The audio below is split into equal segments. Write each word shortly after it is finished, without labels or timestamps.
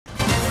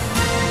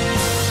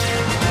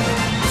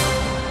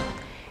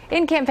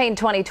In campaign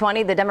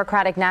 2020, the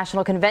Democratic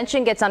National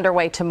Convention gets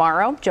underway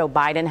tomorrow. Joe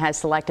Biden has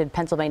selected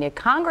Pennsylvania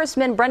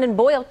Congressman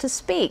Boyle to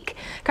speak.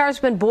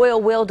 Congressman Boyle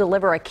will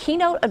deliver a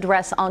keynote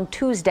address on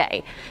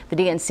Tuesday. The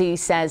DNC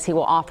says he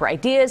will offer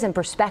ideas and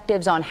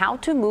perspectives on how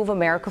to move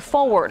America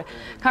forward.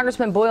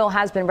 Congressman Boyle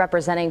has been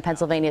representing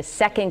Pennsylvania's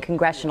 2nd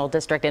congressional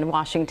district in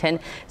Washington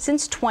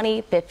since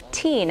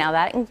 2015. Now,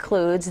 that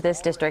includes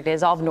this district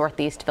is all of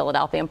Northeast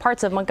Philadelphia and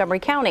parts of Montgomery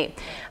County.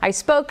 I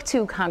spoke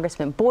to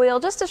Congressman Boyle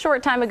just a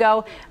short time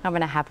ago. I'm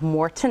going to have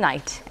more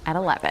tonight at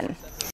 11.